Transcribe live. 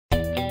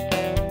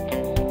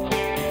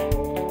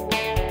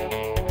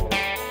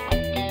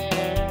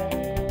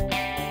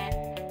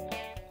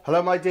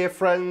Hello my dear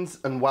friends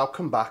and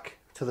welcome back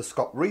to the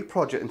Scott Ree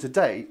Project, and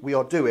today we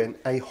are doing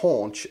a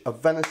haunch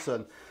of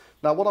venison.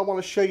 Now what I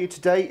want to show you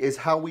today is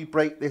how we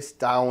break this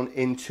down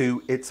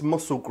into its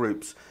muscle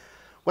groups.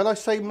 When I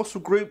say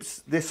muscle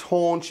groups, this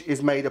haunch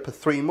is made up of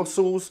 3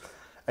 muscles,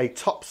 a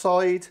top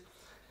side,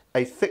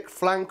 a thick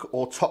flank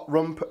or top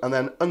rump, and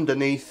then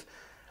underneath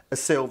a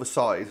silver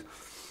side.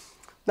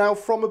 Now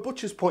from a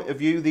butcher's point of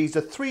view, these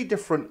are 3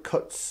 different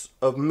cuts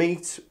of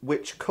meat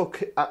which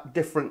cook at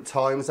different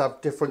times,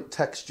 have different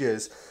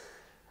textures.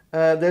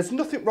 There's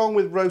nothing wrong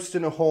with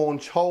roasting a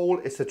haunch whole,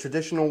 it's a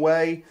traditional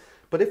way,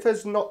 but if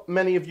there's not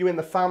many of you in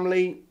the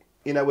family,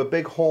 you know, a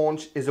big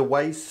haunch is a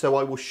waste, so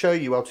I will show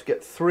you how to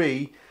get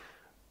 3,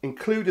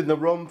 including the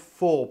rump,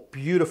 4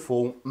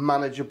 beautiful,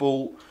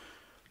 manageable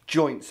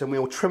joints, and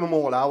we'll trim them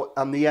all out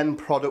and the end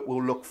product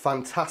will look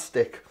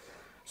fantastic.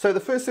 So the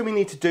first thing we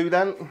need to do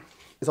then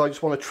is I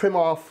just want to trim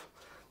off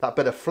that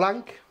bit of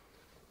flank.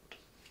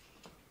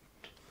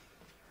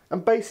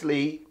 And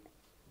basically,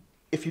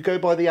 if you go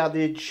by the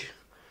adage,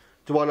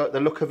 do I like the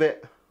look of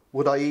it?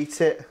 Would I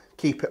eat it?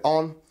 Keep it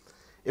on.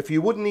 If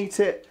you wouldn't eat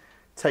it,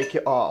 take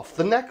it off.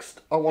 The next,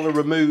 I want to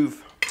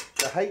remove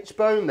the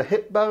H-bone, the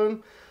hip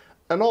bone,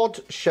 an odd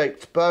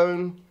shaped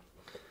bone,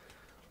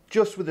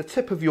 just with the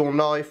tip of your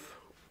knife,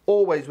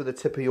 always with the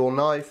tip of your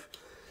knife.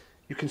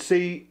 You can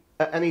see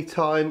at any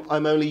time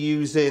I'm only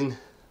using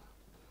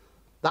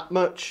that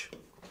much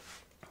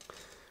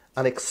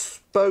and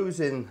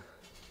exposing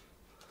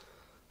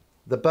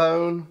the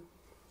bone,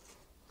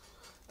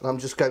 and I'm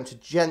just going to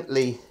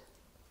gently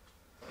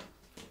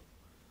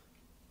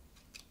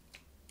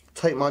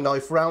take my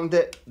knife round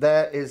it.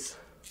 There is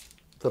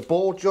the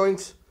ball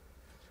joint.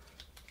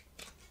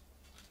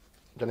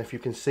 Don't know if you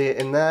can see it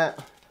in there.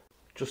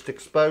 Just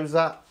expose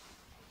that,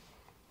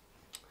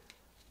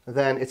 and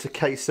then it's a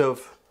case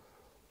of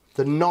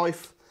the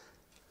knife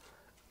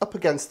up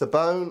against the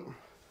bone.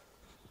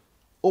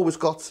 Always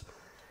got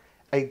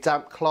a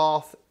damp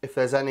cloth if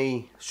there's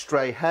any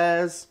stray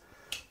hairs.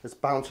 There's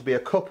bound to be a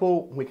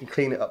couple. We can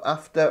clean it up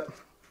after,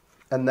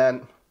 and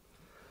then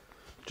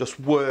just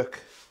work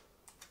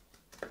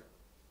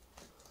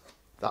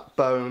that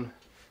bone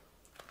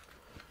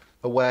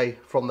away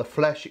from the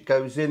flesh. It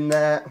goes in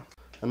there,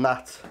 and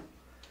that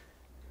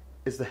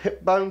is the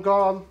hip bone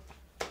gone.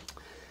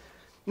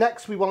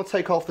 Next we want to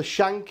take off the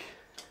shank.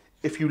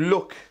 If you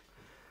look,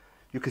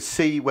 you can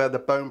see where the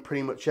bone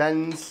pretty much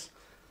ends.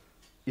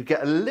 You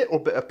get a little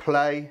bit of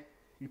play,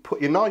 you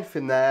put your knife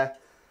in there,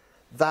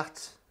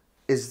 that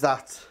is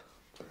that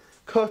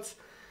cut.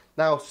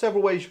 Now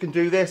several ways you can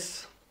do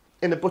this.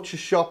 In a butcher's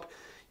shop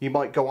you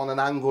might go on an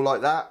angle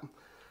like that,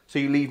 so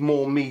you leave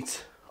more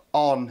meat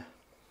on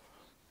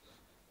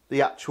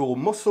the actual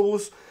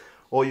muscles,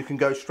 or you can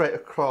go straight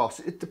across.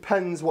 It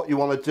depends what you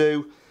want to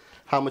do,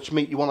 how much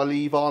meat you want to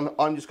leave on.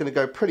 I'm just going to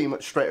go pretty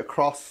much straight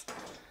across,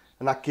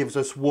 and that gives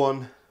us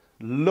one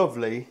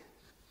lovely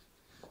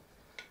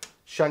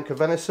shank of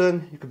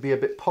venison. You could be a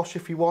bit posh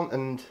if you want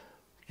and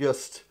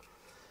just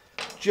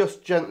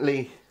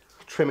gently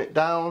trim it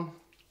down.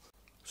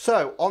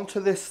 So onto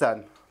this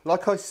then.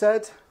 Like I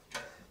said,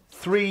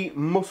 3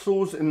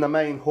 muscles in the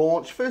main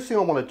haunch. First thing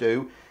I want to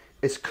do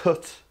is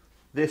cut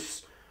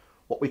this,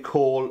 what we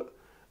call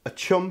a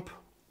chump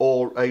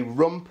or a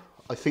rump.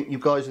 I think you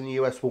guys in the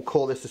US will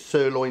call this a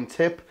sirloin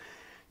tip.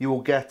 You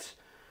will get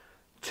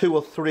 2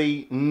 or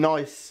 3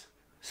 nice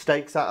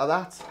steaks out of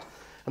that,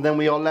 and then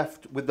we are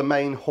left with the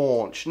main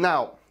haunch.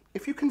 Now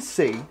if you can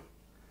see,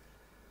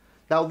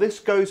 now this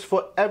goes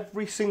for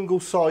every single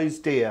size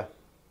deer.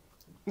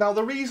 Now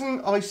the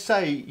reason I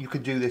say you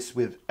could do this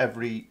with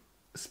every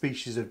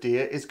species of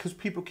deer is because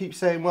people keep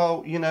saying,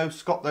 well, you know,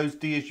 Scott, those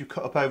deers you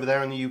cut up over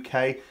there in the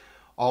UK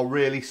are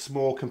really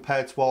small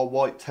compared to our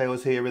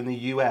whitetails here in the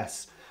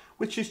US,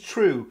 which is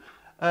true.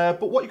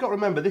 But what you've got to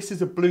remember, this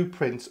is a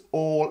blueprint.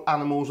 All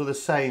animals are the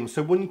same.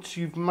 So once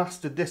you've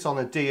mastered this on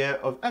a deer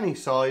of any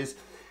size,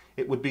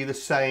 it would be the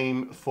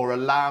same for a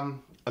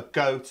lamb, a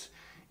goat,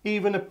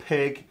 even a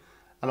pig,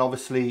 and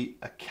obviously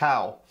a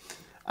cow.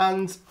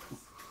 And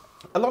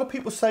a lot of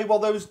people say, well,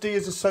 those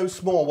deers are so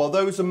small. Well,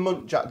 those are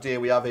muntjac deer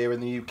we have here in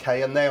the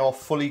UK, and they are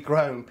fully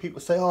grown. People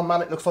say, oh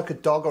man, it looks like a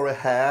dog or a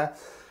hare.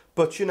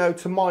 But you know,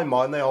 to my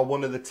mind, they are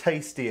one of the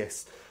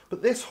tastiest.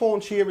 But this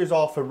haunch here is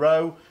half a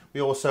roe.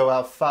 We also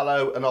have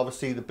fallow, and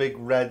obviously the big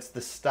reds,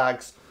 the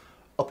stags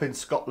up in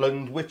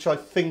Scotland, which I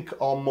think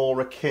are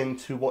more akin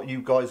to what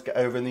you guys get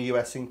over in the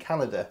US and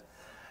Canada.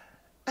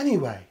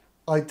 Anyway,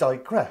 I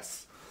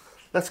digress.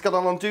 Let's get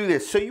on and do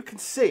this. So you can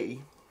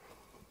see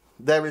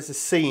there is a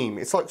seam.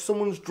 It's like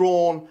someone's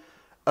drawn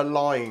a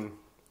line.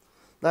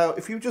 Now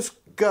if you just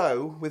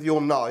go with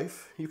your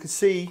knife, you can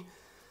see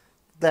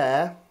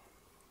there,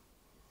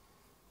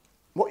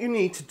 what you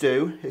need to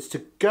do is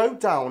to go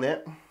down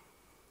it,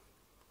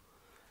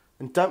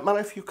 and don't matter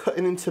if you're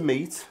cutting into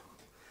meat,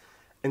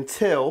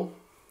 until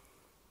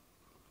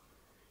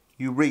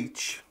you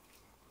reach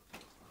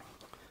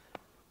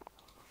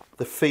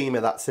the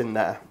femur that's in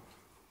there.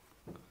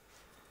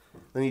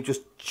 Then you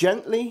just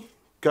gently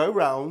go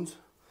round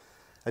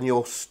and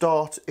you'll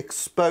start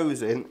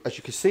exposing, as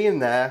you can see in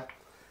there,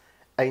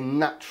 a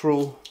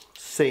natural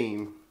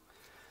seam.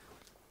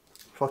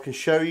 If I can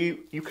show you,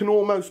 you can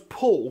almost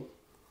pull.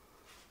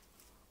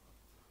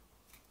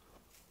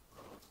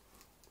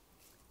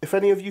 If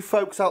any of you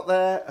folks out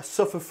there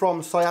suffer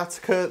from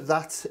sciatica,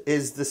 that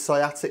is the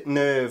sciatic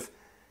nerve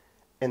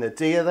in a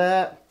deer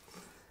there.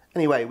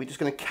 Anyway, we're just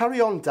going to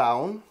carry on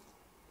down.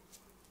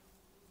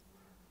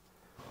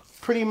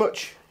 Pretty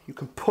much you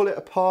can pull it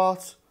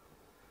apart,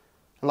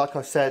 and like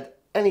I said,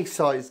 any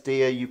size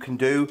deer you can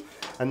do,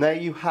 and there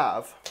you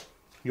have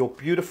your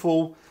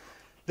beautiful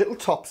little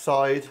top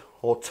side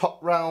or top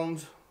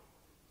round.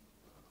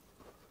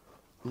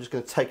 I'm just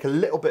going to take a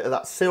little bit of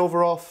that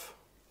silver off.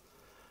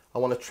 I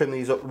want to trim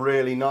these up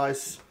really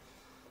nice.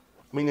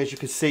 I mean, as you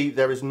can see,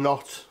 there is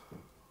not,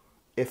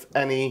 if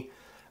any,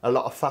 a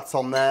lot of fat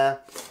on there,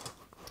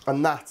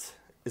 and that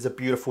is a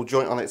beautiful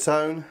joint on its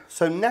own.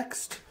 So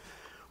next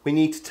we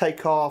need to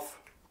take off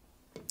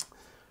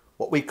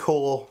what we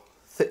call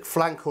thick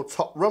flank or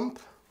top rump.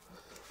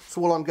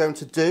 So all I'm going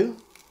to do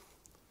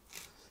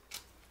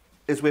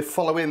is we're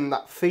following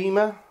that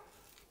femur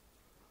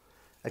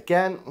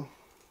again,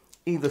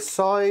 either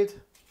side,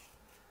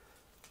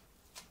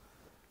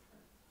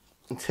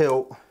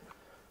 until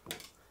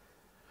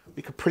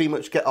we can pretty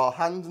much get our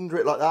hand under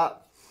it like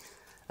that.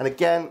 And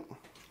again,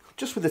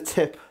 just with the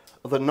tip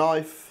of the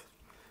knife,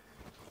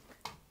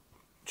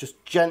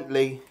 just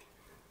gently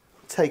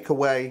take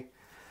away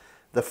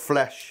the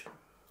flesh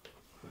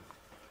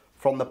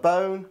from the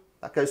bone.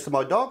 That goes to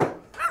my dog.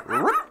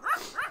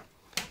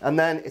 And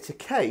then it's a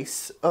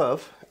case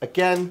of,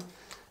 again,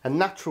 a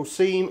natural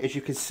seam. As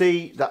you can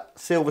see, that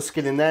silver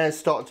skin in there is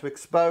starting to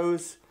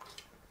expose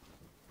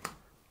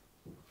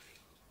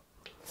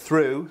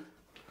through,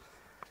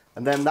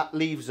 and then that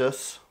leaves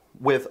us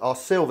with our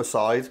silver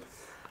side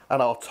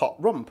and our top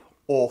rump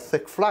or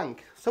thick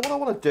flank. So what I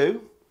want to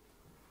do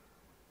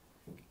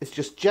is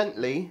just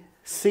gently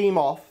seam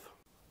off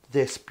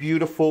this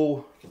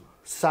beautiful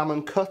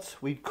salmon cut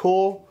we'd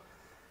call,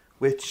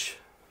 which,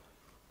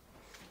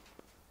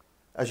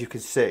 as you can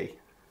see,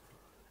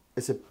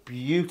 is a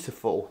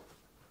beautiful,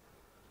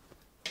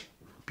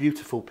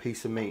 beautiful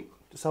piece of meat.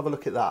 Just have a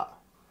look at that.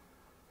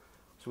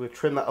 So we'll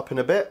trim that up in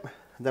a bit.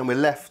 Then we're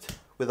left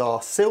with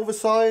our silver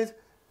side.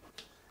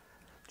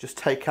 Just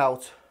take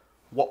out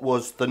what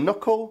was the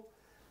knuckle,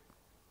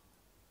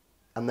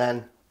 and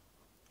then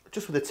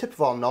just with the tip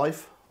of our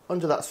knife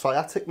under that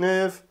sciatic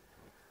nerve,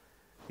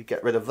 we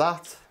get rid of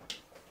that.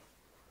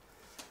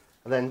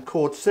 And then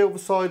cord silver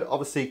side,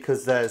 obviously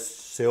because there's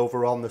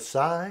silver on the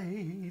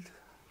side.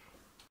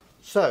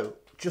 So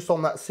just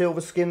on that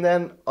silver skin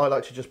then, I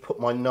like to just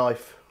put my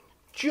knife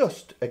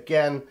just,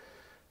 again,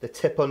 the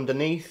tip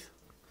underneath.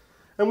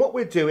 And what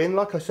we're doing,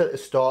 like I said at the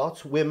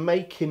start, we're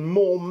making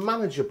more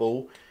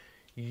manageable,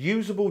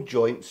 usable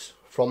joints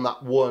from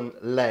that one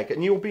leg.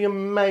 And you'll be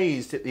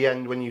amazed at the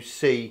end when you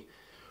see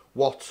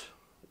what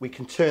we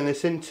can turn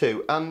this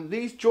into. And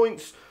these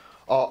joints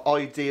are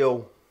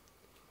ideal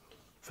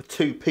for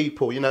two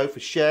people, you know, for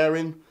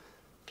sharing.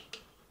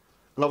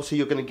 And obviously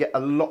you're going to get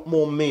a lot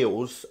more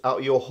meals out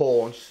of your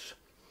haunch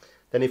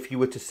than if you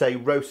were to, say,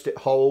 roast it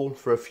whole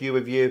for a few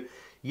of you.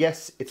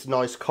 Yes, it's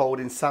nice cold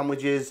in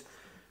sandwiches,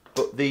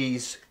 but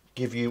these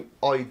give you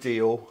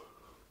ideal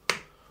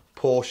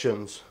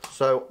portions.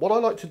 So what I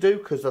like to do,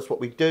 because that's what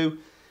we do,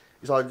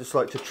 is I just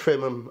like to trim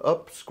them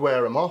up,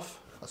 square them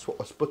off. That's what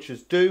us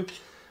butchers do,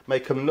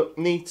 make them look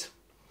neat.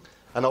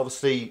 And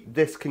obviously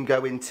this can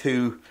go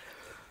into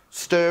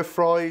stir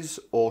fries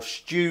or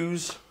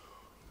stews.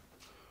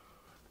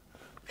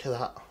 Look at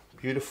that,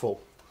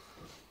 beautiful.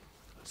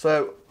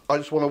 So I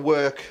just want to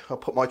work, I'll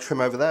put my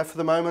trim over there for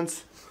the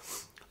moment.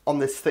 On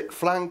this thick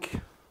flank,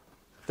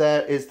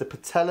 there is the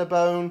patella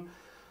bone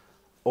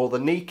or the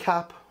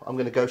kneecap. I'm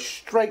going to go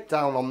straight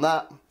down on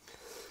that.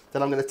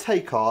 Then I'm going to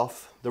take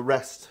off the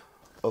rest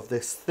of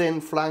this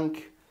thin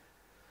flank,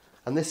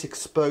 and this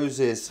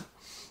exposes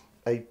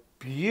a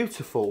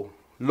beautiful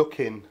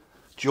looking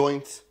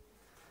joint.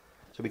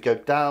 So we go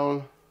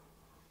down,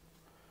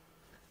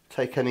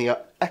 take any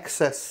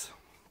excess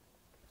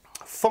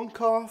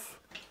funk off.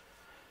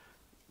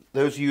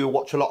 Those of you who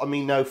watch a lot of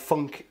me know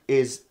funk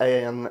is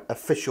an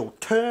official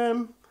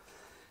term.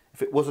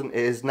 If it wasn't, it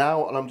is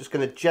now. And I'm just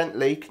going to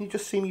gently, can you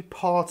just see me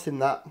parting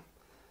that?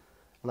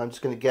 And I'm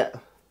just going to get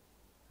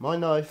my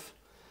knife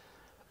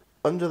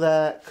under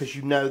there, because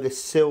you know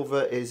this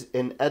silver is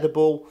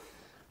inedible.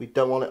 We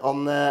don't want it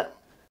on there.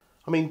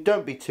 I mean,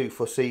 don't be too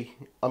fussy.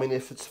 I mean,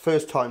 if it's the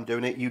first time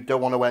doing it, you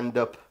don't want to end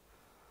up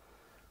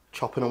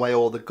chopping away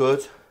all the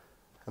good.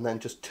 And then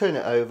just turn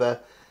it over.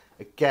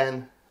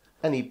 Again,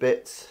 any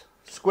bits,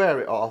 square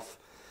it off,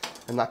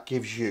 and that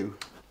gives you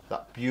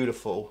that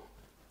beautiful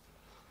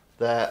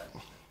there,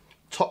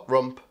 top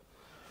rump,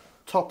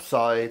 top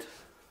side,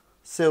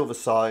 silver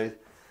side,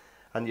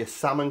 and your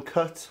salmon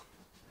cut.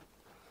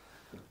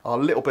 A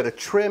little bit of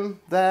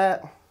trim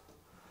there,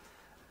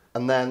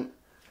 and then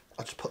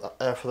I'll just put that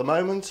there for the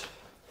moment.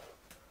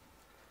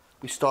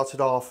 We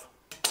started off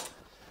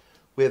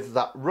with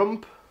that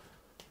rump.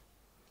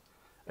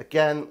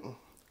 Again,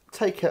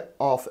 take it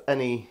off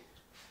any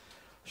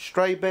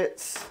stray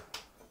bits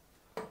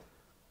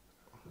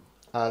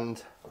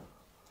and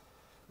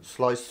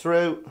slice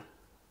through.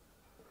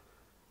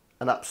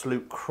 An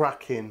absolute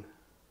cracking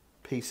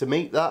piece of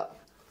meat, that.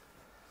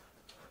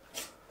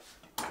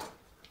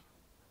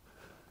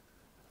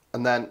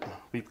 And then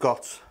we've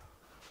got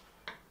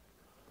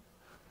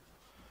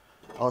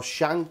our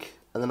shank,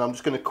 and then I'm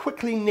just going to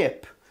quickly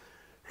nip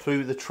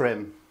through the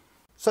trim.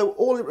 So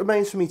all it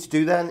remains for me to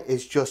do then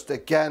is just,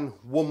 again,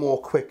 one more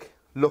quick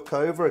look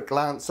over, a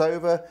glance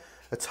over,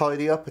 a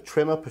tidy up, a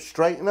trim up, a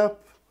straighten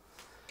up.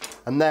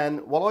 And then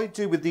what I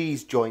do with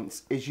these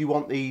joints is you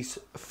want these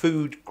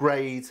food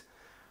grade,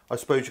 I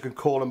suppose you can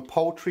call them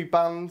poultry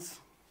bands.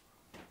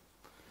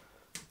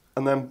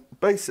 And then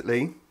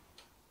basically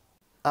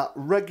at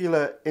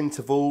regular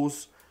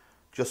intervals,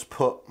 just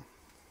put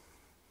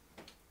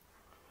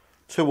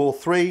 2 or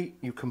 3.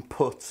 You can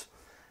put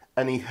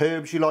any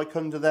herbs you like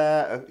under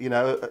there, you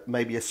know,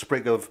 maybe a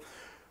sprig of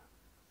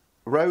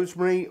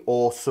rosemary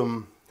or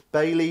some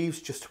bay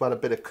leaves just to add a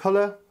bit of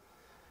colour.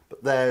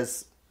 But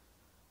there's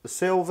the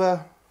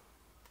silver.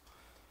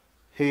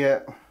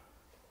 Here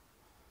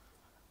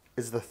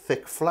is the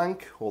thick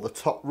flank or the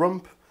top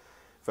rump.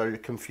 Very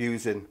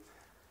confusing.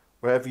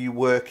 Wherever you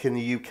work in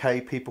the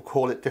UK, people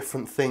call it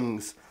different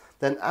things.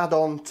 Then add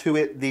on to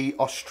it the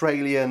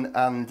Australian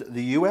and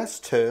the US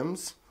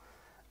terms,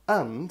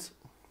 and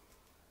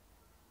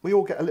we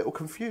all get a little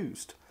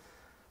confused.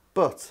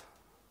 But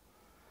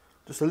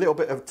just a little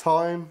bit of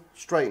time,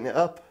 straighten it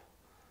up.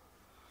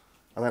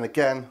 And then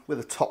again, with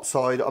the top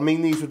side, I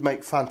mean, these would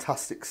make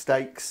fantastic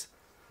steaks.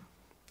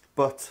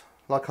 But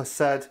like I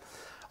said,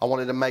 I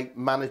wanted to make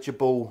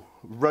manageable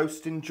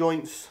roasting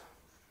joints,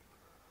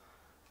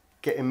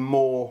 getting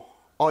more,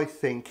 I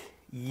think,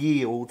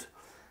 yield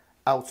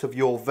out of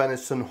your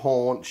venison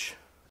haunch.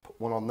 Put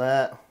one on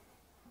there.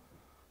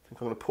 I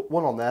think I'm going to put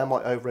one on there. I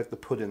might over egg the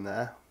pudding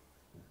there.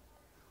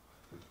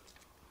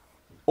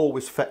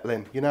 Always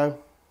fettling, you know.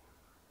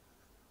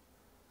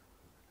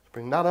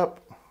 Bring that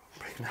up.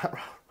 Bring that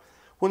round.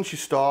 Once you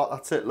start,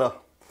 that's it,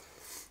 look.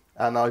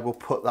 And I will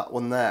put that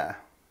one there.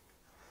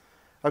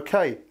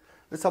 Okay,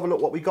 let's have a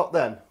look what we got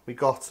then. We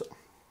got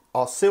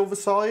our silver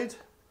side.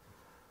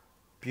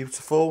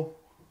 Beautiful.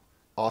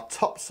 Our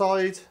top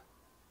side.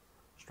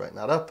 Straighten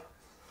that up.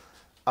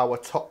 Our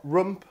top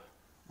rump,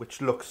 which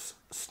looks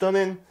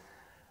stunning.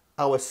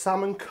 Our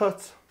salmon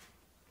cut.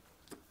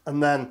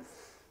 And then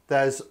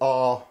there's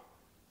our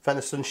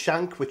venison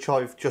shank, which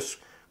I've just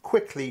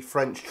quickly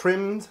French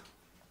trimmed.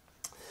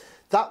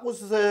 That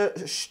was the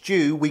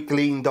stew we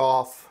gleaned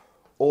off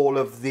all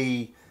of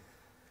the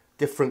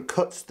different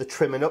cuts, the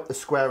trimming up, the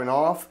squaring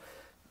off,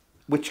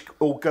 which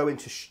all go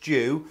into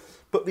stew.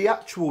 But the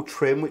actual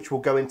trim, which will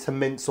go into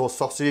mince or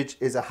sausage,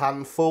 is a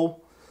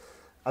handful.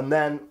 And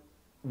then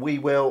we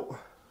will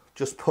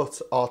just put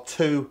our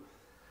 2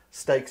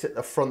 steaks at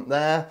the front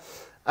there.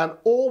 And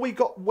all we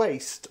got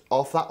waste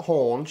off that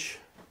haunch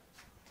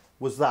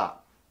was that.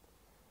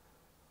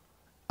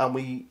 And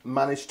we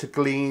managed to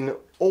glean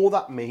all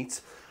that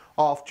meat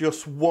off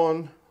just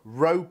one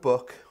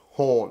roebuck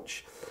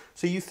haunch.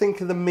 So you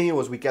think of the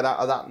meals we get out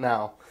of that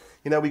now.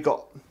 You know, we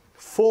got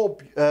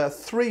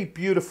 3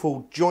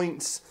 beautiful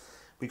joints.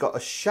 We got a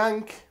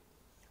shank,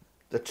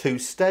 the 2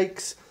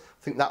 steaks.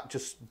 I think that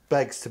just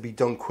begs to be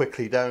done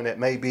quickly, don't it?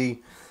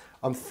 Maybe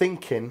I'm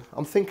thinking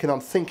on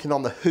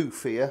the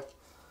hoof here.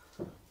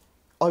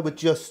 I would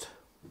just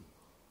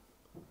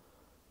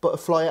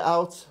butterfly it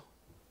out,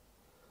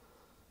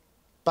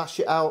 bash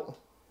it out,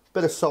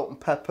 bit of salt and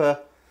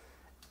pepper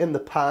in the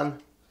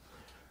pan.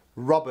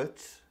 Robert,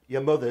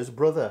 your mother's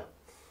brother.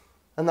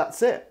 And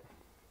that's it.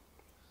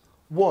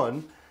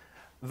 One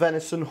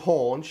venison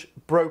haunch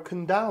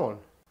broken down.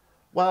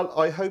 Well,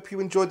 I hope you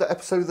enjoyed that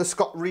episode of the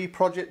Scott Ree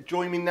Project.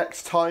 Join me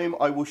next time.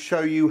 I will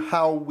show you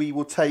how we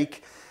will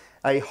take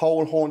a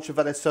whole haunch of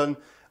venison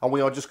and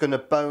we are just going to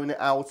bone it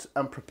out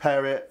and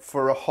prepare it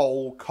for a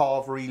whole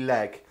carvery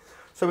leg.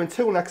 So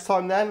until next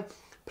time then,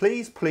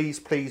 please, please,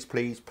 please,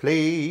 please,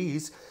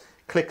 please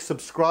click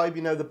subscribe.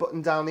 You know, the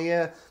button down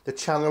here. The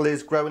channel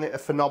is growing at a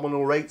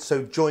phenomenal rate,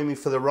 so join me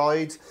for the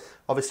ride.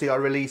 Obviously, I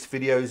release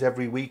videos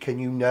every week and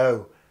you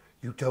know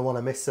you don't want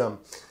to miss them.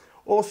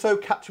 Also,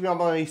 catch me on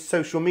my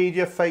social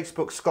media,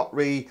 Facebook, Scott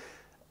Ree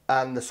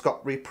and the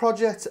Scott Ree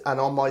Project, and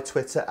on my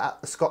Twitter at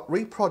the Scott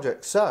Ree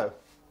Project. So,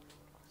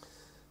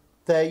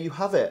 there you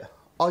have it.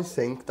 I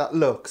think that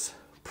looks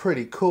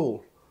pretty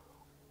cool.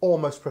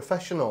 Almost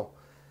professional.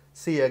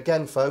 See you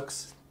again,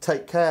 folks.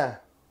 Take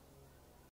care.